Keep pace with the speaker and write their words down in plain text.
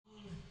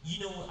You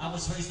know, I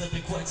was raised up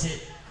in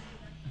quartet,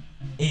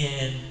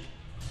 and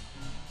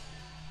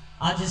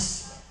and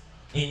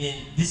then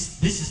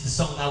this is the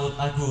song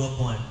I grew up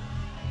on.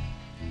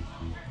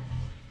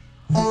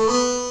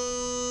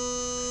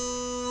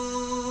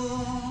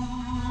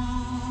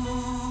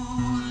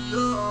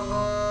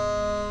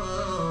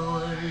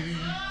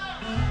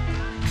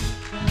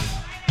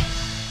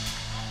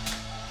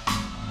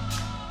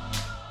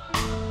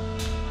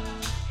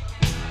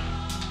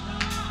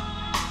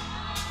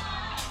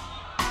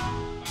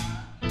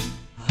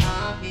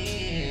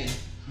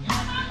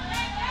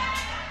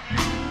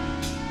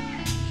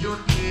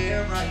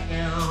 Right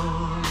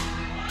now,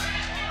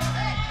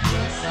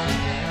 yes I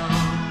am.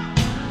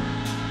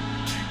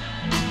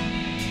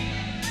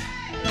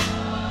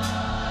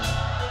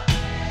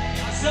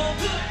 That's so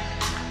good.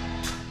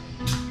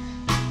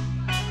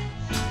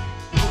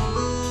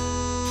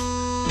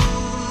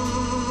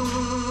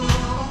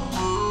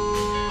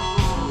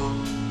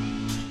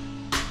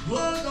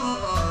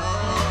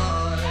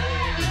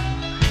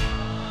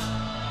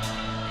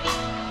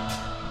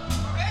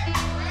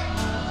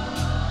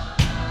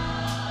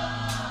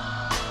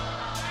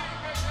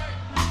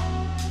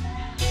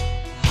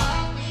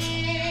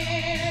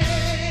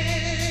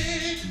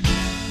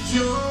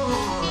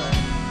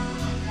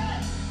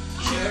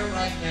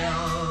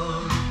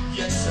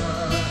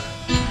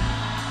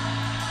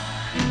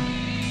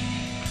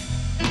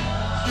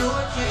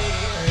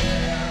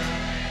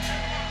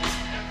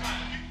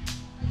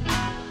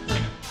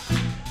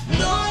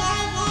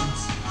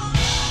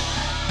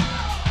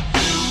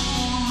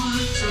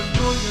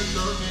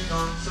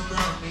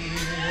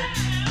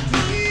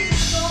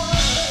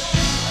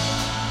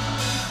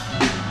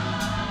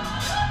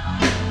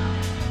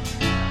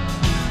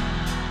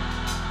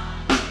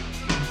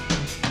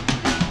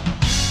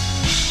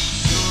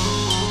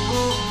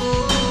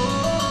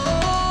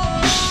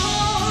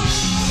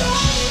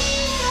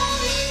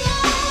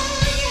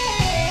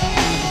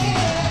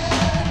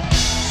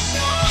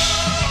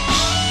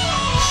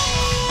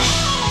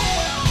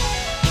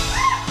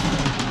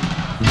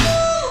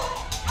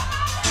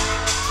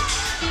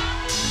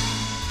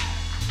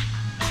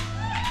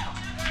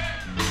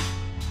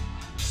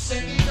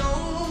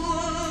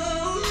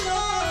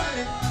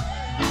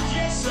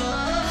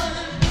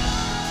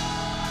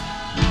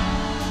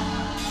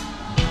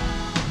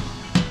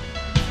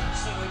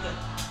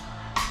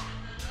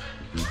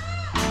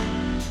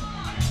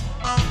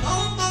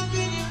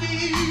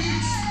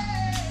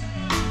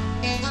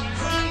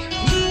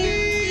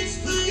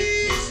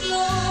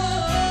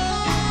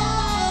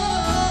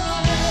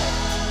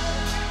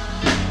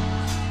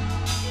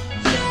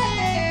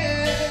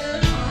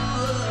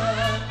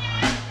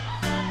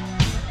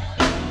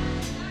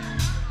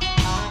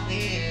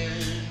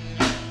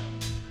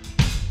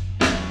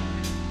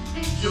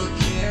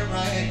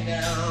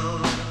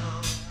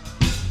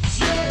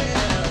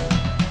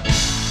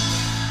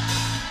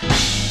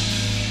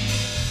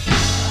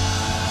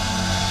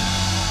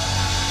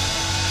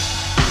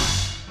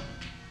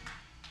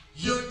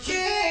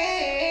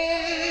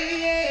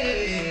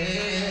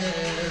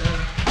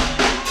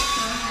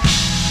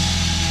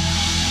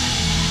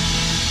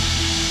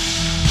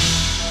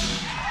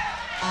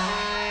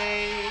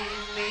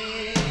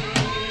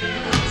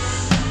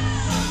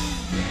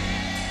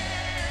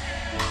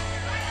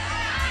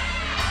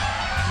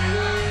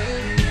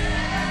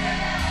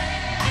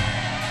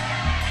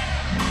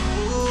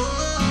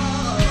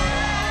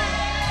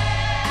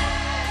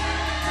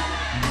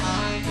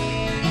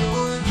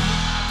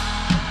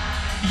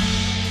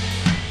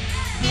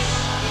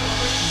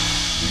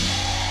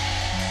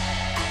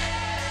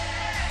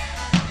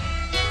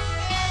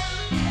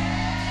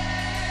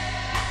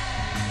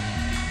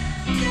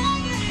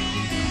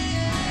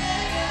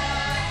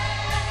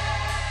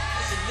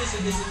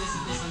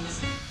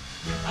 Listen.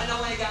 I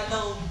know I ain't got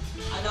long.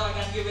 I know I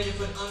gotta get ready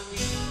for the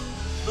unreal.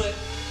 But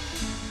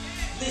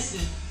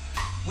listen,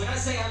 when I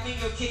say I'm in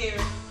your care,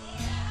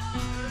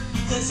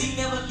 because he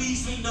never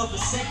leaves me nor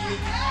forsake me.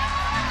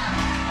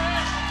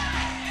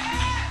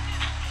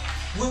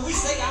 When we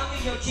say I'm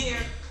in your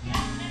care,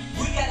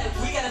 we gotta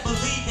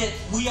believe that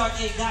we are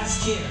in God's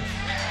care.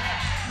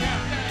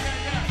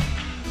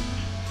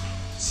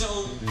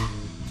 So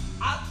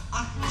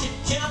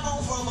can I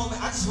moan for a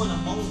moment? I just want to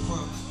moan for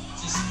him.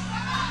 Just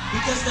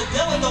because the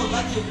devil don't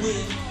like it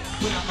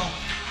when I moan.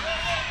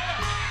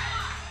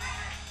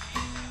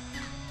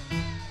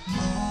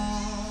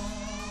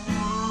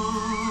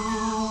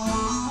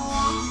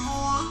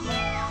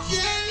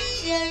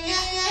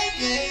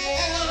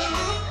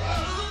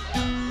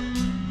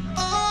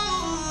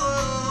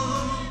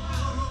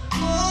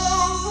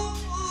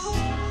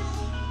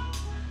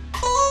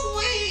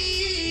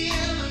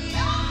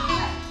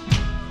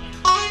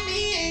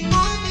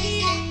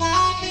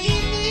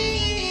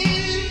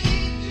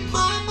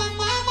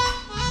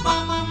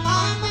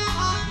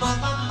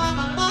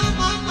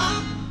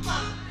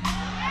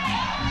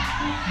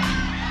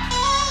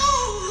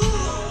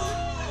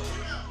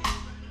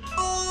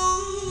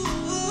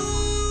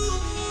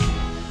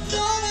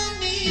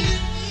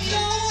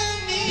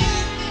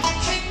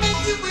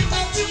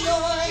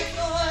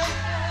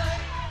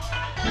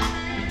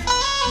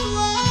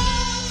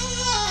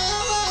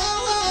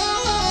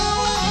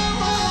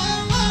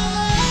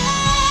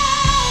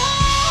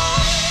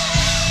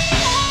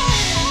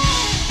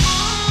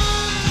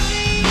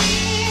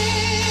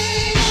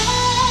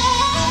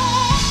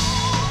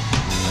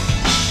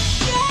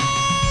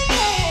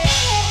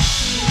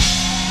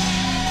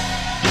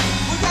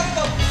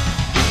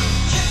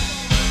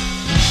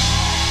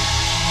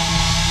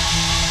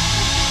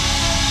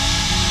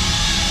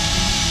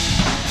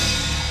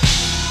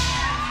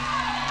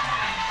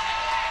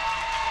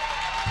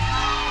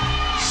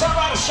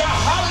 shout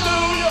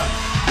hallelujah.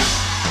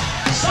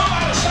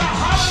 Somebody shout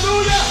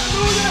hallelujah.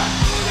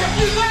 If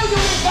you know you're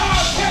in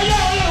God's care,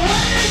 y'all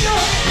wave your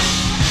hand.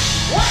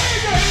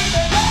 Wave your hand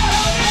to God.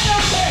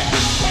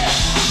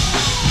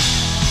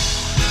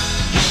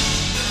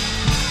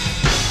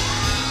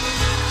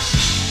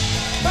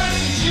 Thank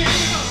you,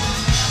 Jesus.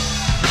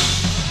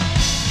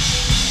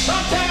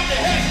 Sometimes you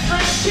have to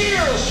drink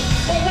tears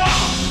for what?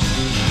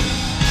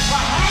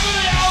 But how many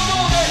of y'all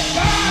know that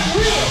God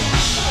will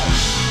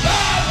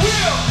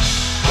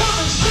come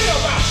and see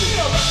about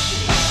you?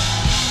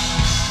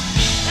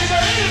 Is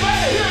there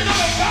anybody here know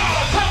that God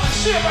will come and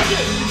see about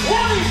you?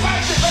 Won't he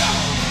fight your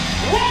battle?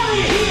 Won't he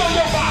heal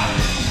your body?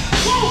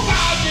 Won't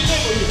God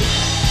deliver you?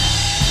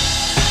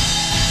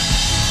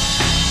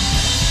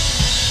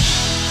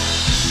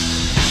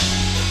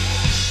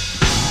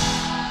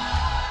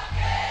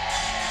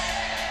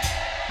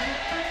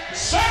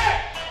 Say it!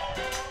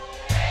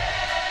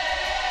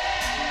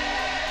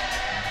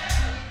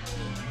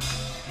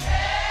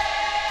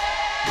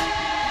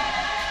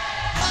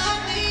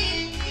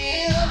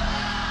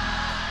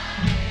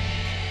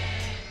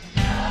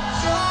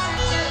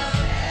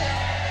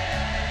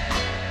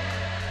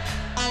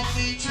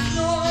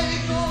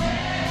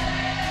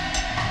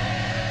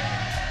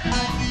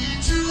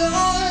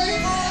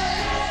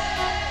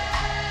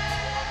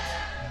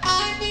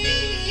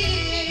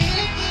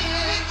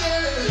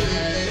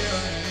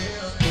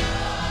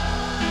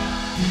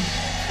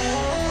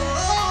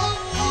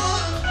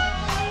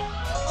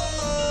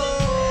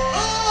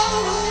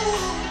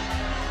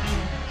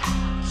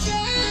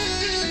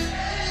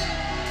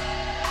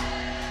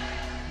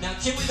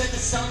 Can we let the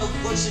sound of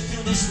worship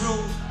fill this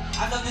room?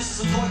 I know this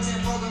is a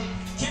quartet program.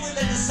 Can we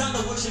let the sound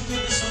of worship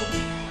fill this room?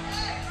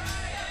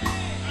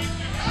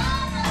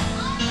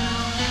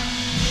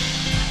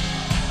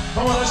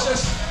 Come on, let's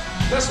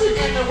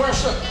begin to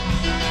worship.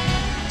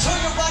 Turn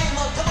your volume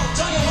up. Come on,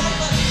 turn your volume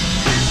up.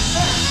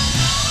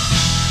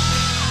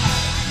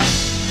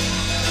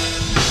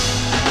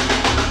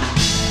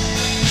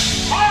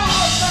 All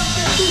of us have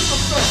been through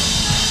some stuff.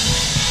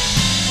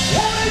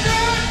 Won't he do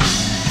it?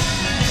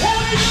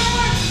 Won't he do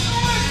it?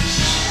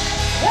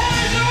 Won't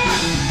he do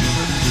it?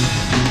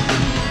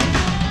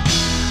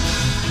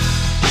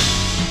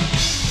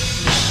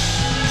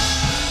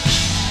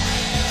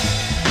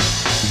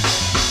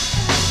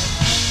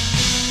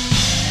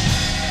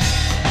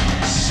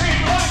 Seem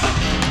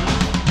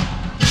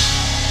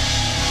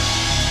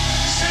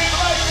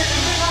like in the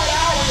midnight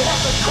hour you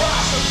have to cry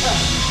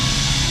sometimes.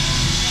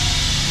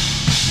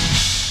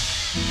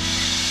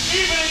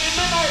 Even in the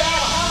midnight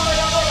hour, how many of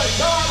y'all know that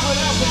God will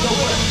answer your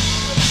prayer?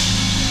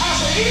 I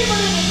said,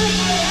 even in the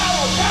midnight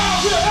hour, God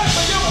will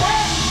answer your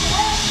prayer.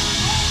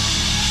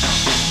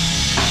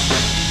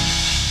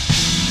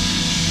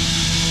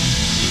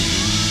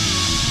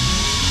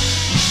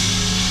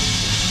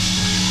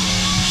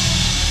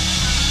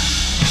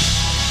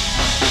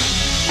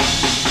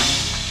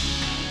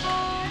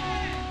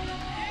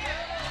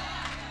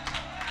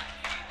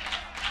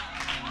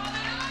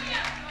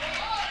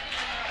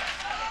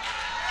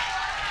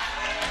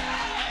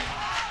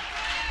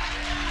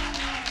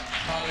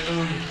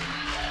 Hallelujah.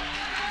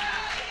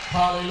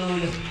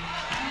 Hallelujah.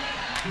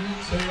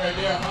 Stay right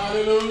there.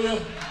 Hallelujah.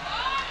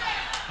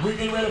 We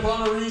getting ready for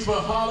the reads,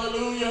 but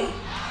hallelujah.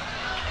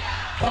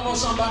 Come on,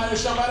 somebody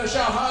shout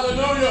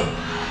hallelujah.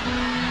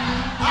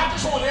 I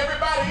just want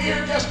everybody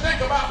here just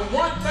think about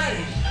one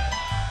thing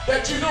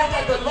that you know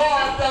that the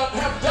Lord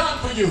have done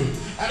for you.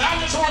 And I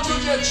just want you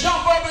to just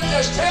jump up and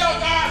just tell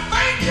God,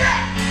 thank you.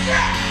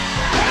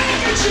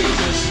 Thank you,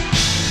 Jesus.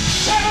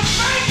 Tell him,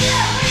 thank you.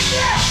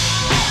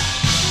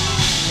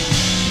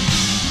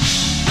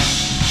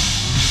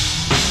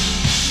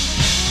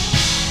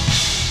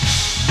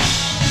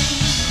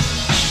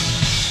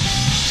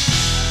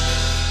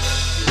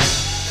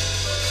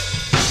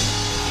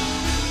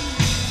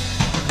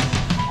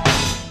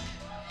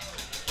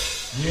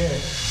 Yeah.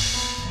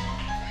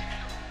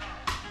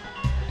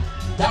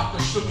 Doctor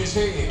shook his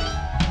head.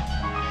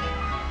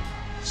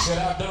 Said,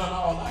 I've done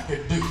all I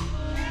could do.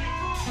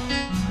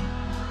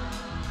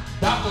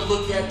 Doctor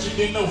looked at you,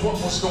 didn't know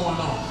what was going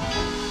on.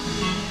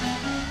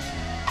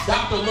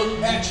 Doctor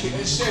looked at you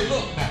and said,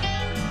 look now,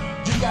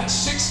 you got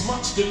 6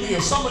 months to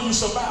live. Some of you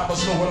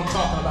survivors know what I'm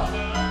talking about.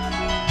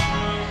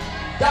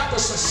 Doctor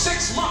said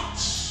 6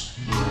 months.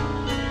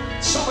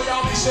 Some of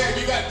y'all be saying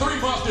you got 3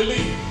 months to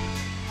live.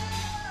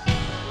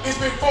 It's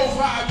been 4 or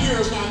 5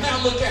 years now. Now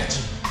look at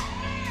you.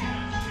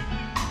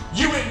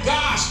 You in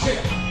God's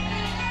care.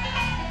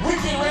 We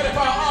getting ready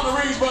for our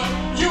honorees, but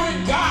you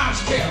in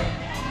God's care.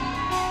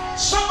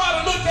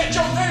 Somebody look at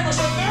your neighbor and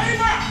say,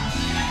 neighbor,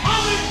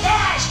 I'm in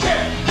God's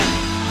care.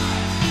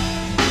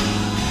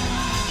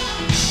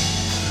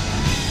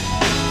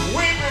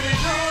 Weeping and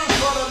endures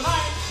for the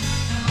night.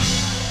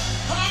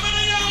 How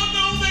many of y'all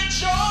know that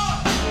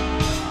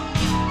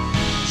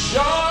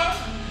joy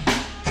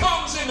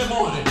comes in the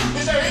morning?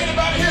 Is there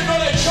anybody here know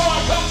that joy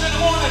comes in the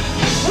morning?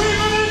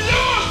 Weeping and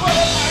endures for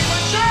the night,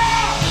 but joy.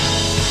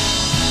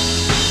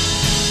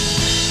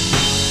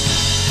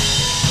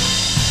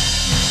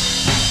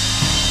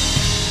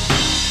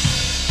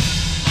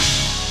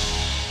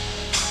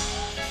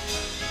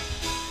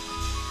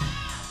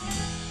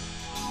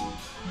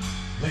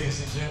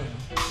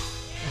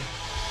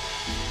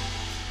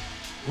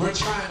 We're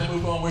trying to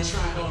move on. We're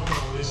trying to move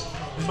on. Is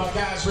my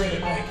guys ready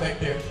back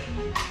there?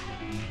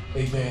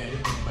 Amen.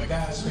 My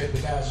guys ready.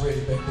 The guys ready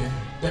back there.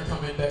 They're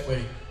coming that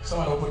way.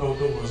 Somebody open those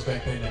doors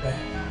back there in the back.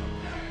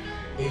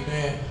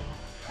 Amen.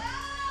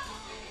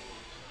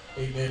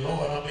 Amen.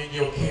 Lord, I'm in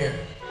your care.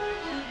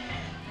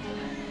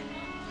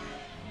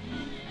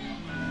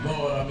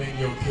 Lord, I'm in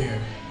your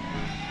care.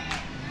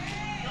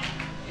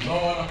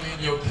 Lord, I'm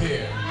in your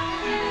care.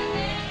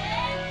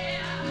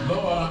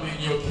 Lord, I'm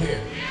in your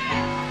care.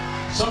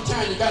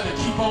 Sometimes you got to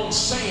keep on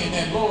saying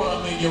that, Lord,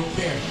 I'm in your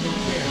care. Your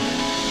care.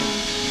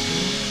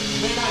 You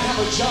may not have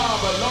a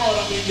job, but Lord,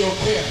 I'm in your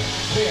care.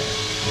 Care.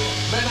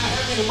 May not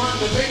have any money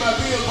to pay my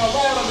bills, but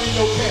Lord, I'm in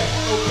your care.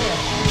 Your care.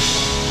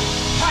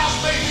 House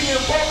may be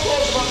in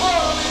foreclosure, but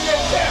Lord, I'm in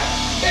your care.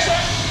 Is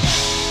that?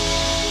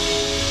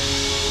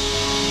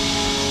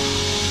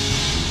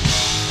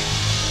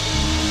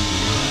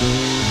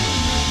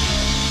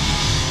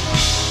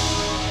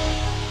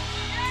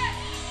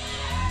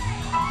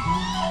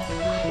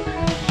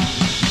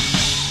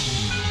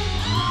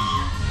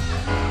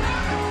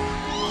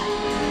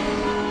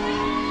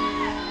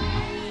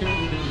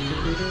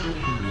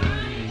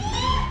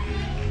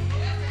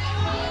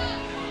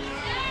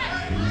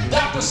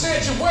 Doctor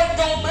said you weren't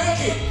gonna make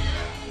it.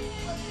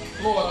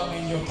 Lord, I'm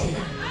in your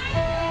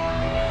care.